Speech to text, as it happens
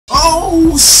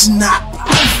Oh snap!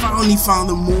 I finally found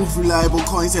the most reliable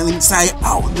coin selling site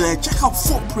out there. Check out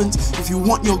Footprints if you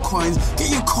want your coins.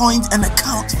 Get your coins and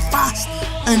accounts fast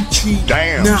and cheap.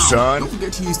 Damn, now, son. Don't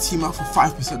forget to use T-Max for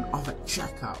 5% off at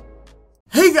checkout.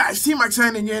 Hey guys, T-Max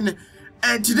signing in.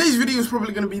 And today's video is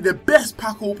probably going to be the best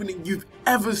pack opening you've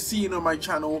ever seen on my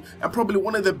channel, and probably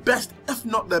one of the best, if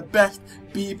not the best,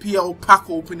 BPL pack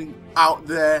opening out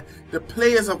there. The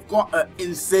players I've got are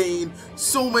insane.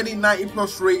 So many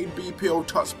 90+ rated BPL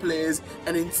TOTS players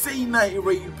and insane 90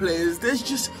 rated players. There's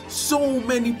just so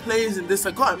many players in this.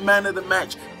 I got a man of the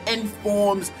match,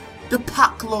 informs. The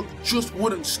pack luck just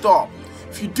wouldn't stop.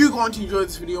 If you do go on to enjoy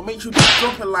this video, make sure to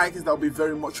drop a like, as that would be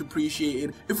very much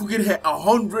appreciated. If we could hit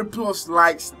 100+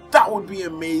 likes, that would be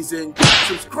amazing.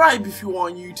 Subscribe if you are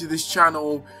new to this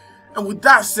channel. And with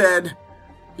that said,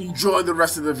 enjoy the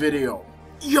rest of the video.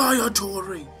 Yaya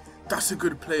Toure, that's a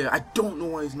good player. I don't know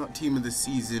why he's not team of the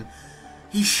season.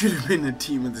 He should have been the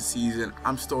team of the season.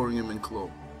 I'm storing him in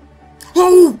club.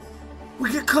 Oh,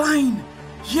 we get Clyne.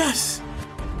 Yes.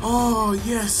 Oh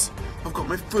yes. I've got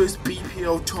my first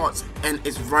BPL TOTS, and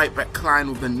it's right back Clyne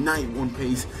with the 91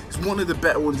 pace. It's one of the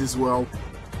better ones as well.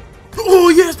 Oh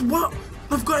yes, what?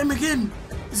 I've got him again.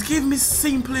 He's giving me the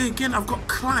same play again. I've got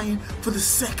Clyne for the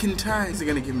second time. Is he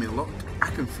gonna give me luck?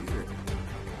 I can feel it.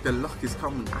 The luck is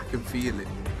coming. I can feel it.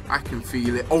 I can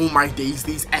feel it. Oh my days,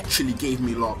 these actually gave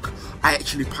me luck. I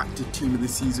actually packed a team of the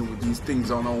season with these things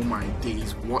on. Oh my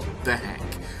days, what the heck?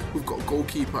 We've got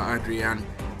goalkeeper Adrian.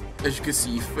 As you can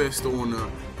see, first owner.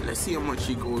 Let's see how much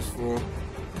he goes for.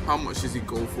 How much does he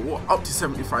go for? What? Up to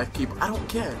 75k, but I don't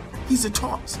care. He's a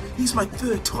TOTS. He's my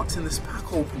third TOTS in this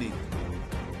pack opening.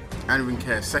 I don't even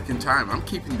care. Second time. I'm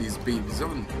keeping these babies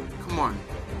on. Come on.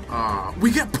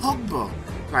 We get Pogba.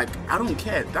 Like, I don't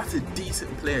care. That's a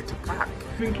decent player to pack.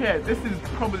 I don't care. This is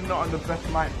probably not on the best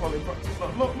mic quality,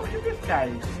 but look at this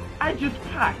guy. I just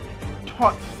packed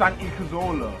TOTS Santi.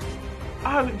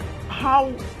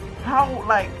 How,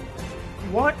 like,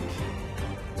 what?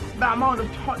 The amount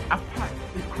of TOTS I've packed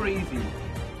is crazy.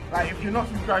 Like, if you're not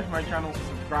subscribed to my channel,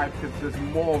 subscribe, because there's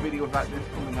more videos like this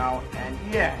coming out. And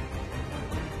yeah,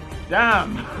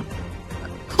 damn.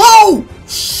 Oh!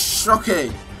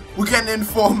 Okay, we're getting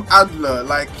informed Adler.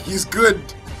 Like, he's good.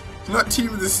 He's not team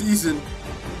of the season,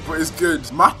 but he's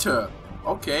good. Matter.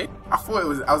 Okay, I thought it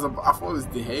was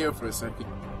De Gea for a second.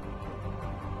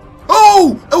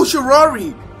 Oh, El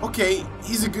Shaarawy. Okay,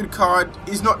 he's a good card.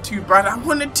 He's not too bad. I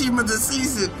won a team of the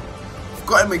season. I've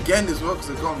got him again as well,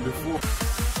 because I got him before.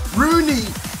 Rooney.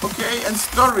 Okay, and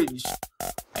Sturridge.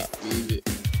 I believe it.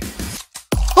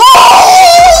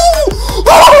 Oh!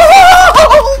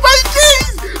 Oh my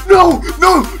days! No,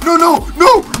 no, no, no,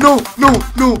 no, no, no,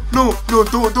 no, no,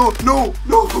 no, don't, no,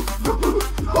 no, no,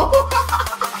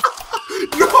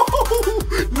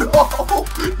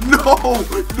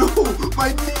 my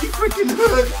knee freaking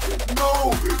hurts. No.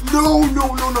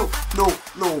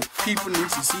 People need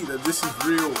to see that this is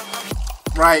real.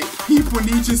 Right, people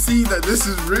need to see that this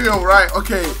is real, right?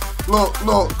 Okay, look.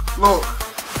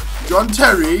 John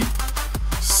Terry,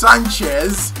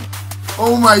 Sanchez.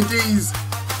 Oh my days.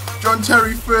 John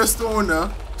Terry first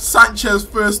owner, Sanchez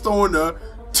first owner,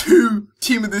 2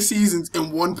 team of the seasons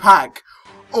in one pack.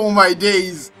 Oh my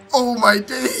days. Oh my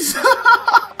days.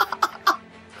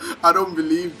 I don't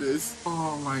believe this.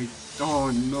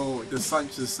 Oh no, the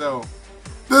Sanchez sell.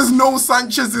 There's no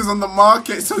Sanchez's on the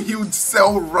market, so he would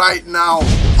sell right now.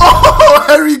 Oh,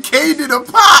 Harry Kane in a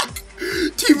pack.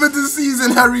 Team of the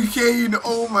season, Harry Kane.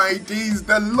 Oh my days,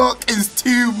 the luck is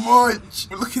too much.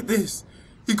 But look at this.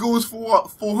 He goes for what?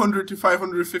 400 to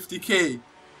 550k.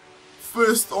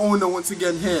 First owner once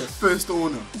again here. First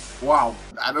owner. Wow.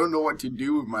 I don't know what to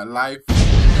do with my life.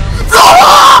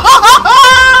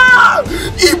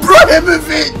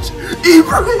 Ibrahimovic.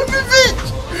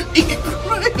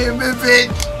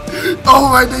 Oh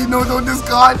my day, no, don't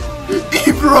discard.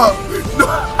 Ibra.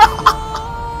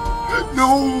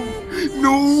 No,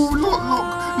 look,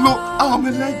 arm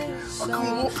and leg. I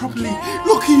can't walk properly.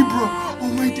 Look, Ibra.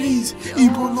 Oh my days.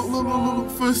 Ibra, look,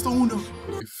 first owner.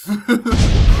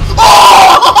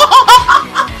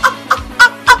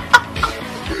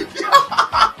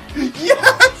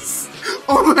 Yes!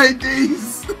 Oh my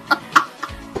days!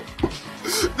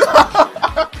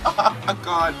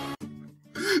 God.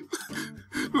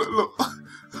 Look.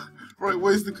 Right,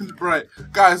 where's the right?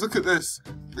 Guys, look at this.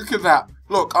 Look at that.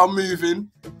 Look, I'm moving.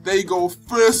 There you go.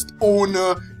 First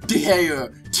owner, De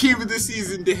Gea. Team of the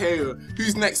season, De Gea.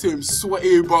 Who's next to him?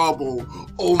 Sweaty Barbo.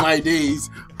 Oh my days.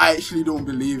 I actually don't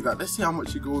believe that. Let's see how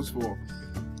much he goes for.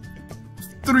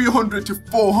 300 to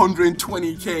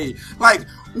 420k. Like,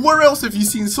 where else have you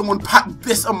seen someone pack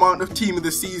this amount of team of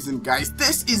the season, guys?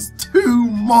 This is too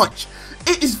much.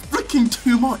 It is freaking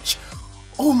too much.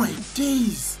 Oh my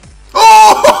days.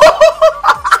 Oh!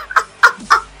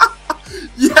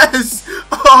 Yes.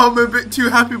 Oh, I'm a bit too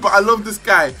happy, but I love this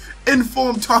guy.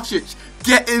 Inform Tosic,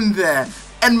 get in there.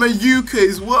 And Mayuka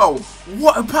as well.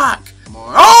 What a pack.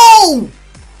 Oh!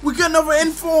 We get another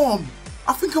inform.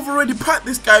 I think I've already packed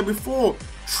this guy before.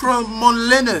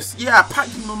 Tremonlinus. Yeah, I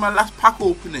packed him on my last pack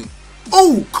opening.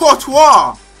 Oh,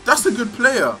 Courtois. That's a good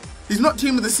player. He's not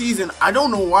team of the season. I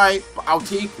don't know why, but I'll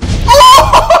take him.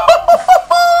 Oh!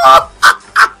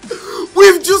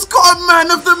 We've just got a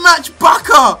man of the match,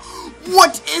 Bacca.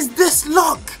 What is this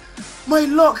luck? My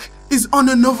luck is on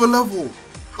another level.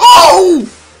 Oh!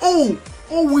 Oh!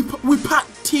 Oh, we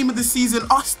packed team of the season,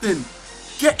 Austin.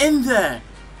 Get in there.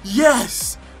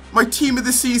 Yes. My team of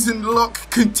the season luck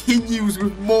continues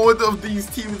with more of these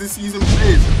team of the season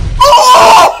players.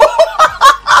 Oh!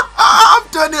 I've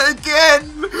done it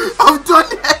again. I've done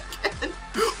it again.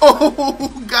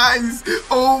 Oh, guys.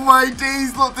 Oh, my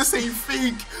days. Look, this ain't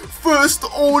fake. First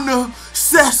owner,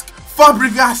 Cesc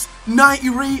Fabrigas, 90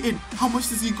 rated. How much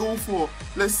does he go for?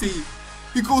 Let's see.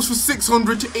 He goes for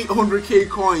 600 to 800k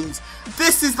coins.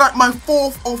 This is like my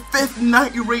 4th or 5th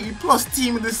 90 rated plus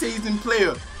team of the season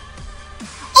player.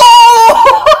 Oh!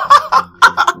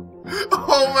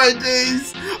 Oh my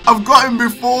days. I've got him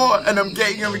before and I'm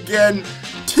getting him again.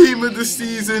 Team of the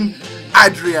season,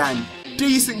 Adrian.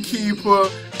 Decent keeper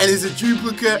and is a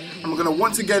duplicate. I'm going to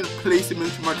once again place him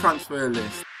into my transfer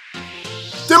list.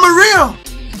 Di Maria!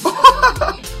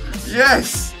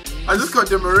 Yes! I just got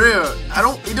Di Maria.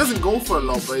 He doesn't go for a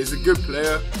lot, but he's a good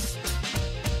player.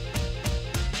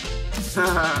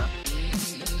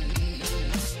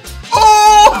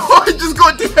 Oh! I just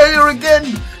got De Gea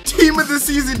again! Team of the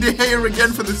season, De Gea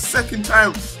again for the 2nd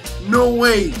time. No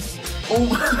way. Oh.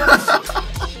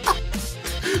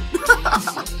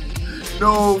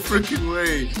 No freaking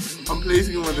way. I'm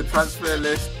placing him on the transfer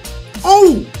list.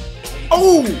 Oh!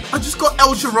 Oh! I just got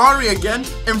El Shaarawy again.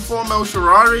 Inform El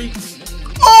Shaarawy.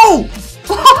 Oh!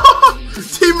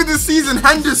 Team of the season,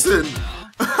 Henderson.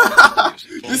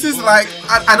 This is like,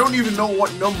 I don't even know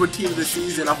what number team of the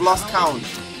season. I've lost count.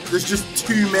 There's just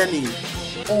too many.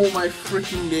 Oh my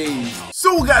freaking days.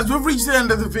 So guys, we've reached the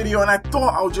end of the video and I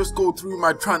thought I'll just go through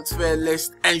my transfer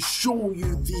list and show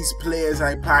you these players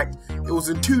I packed. It was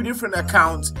in 2 different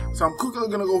accounts, so I'm quickly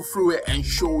going to go through it and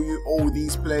show you all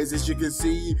these players. As you can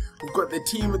see, we've got the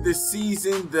team of the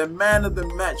season, the man of the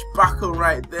match, Bacca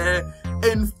right there,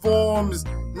 informs,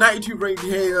 92 rated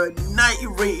here, 90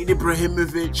 rated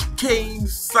IBRAHIMOVIC, Kane,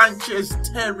 Sanchez,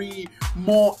 Terry,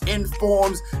 more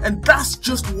informs, and that's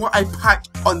just what I packed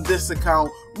on this account.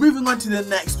 Moving on to the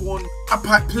next one, I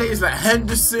packed players like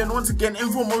Henderson, once again,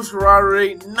 Inform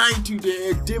Shaarawy, 92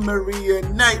 there, Di Maria,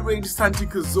 90 rated Santi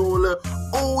Cazorla,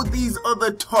 all these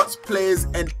other TOTS players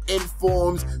and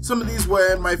informs. Some of these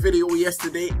were in my video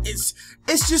yesterday. It's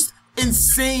just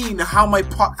insane how my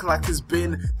pack luck has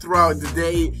been throughout the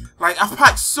day. Like, I've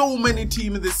packed so many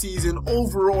team of the season.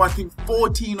 Overall, I think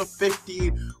 14 or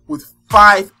 15 with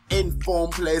 5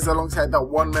 inform players alongside that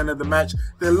 1 man of the match.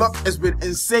 The luck has been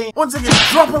insane. Once again,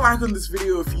 drop a like on this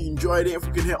video if you enjoyed it. If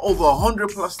we can hit over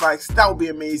 100+ likes, that would be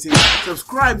amazing.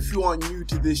 Subscribe if you are new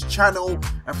to this channel.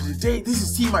 And for today, this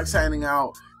is T-Mac signing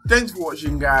out. Thanks for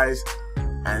watching, guys,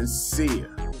 and see ya.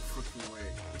 No freaking way.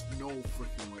 No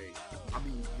freaking way. I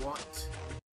mean, what?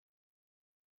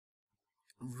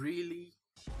 Really?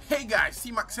 Hey guys,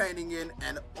 T-Mac signing in,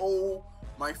 and oh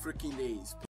my freaking days.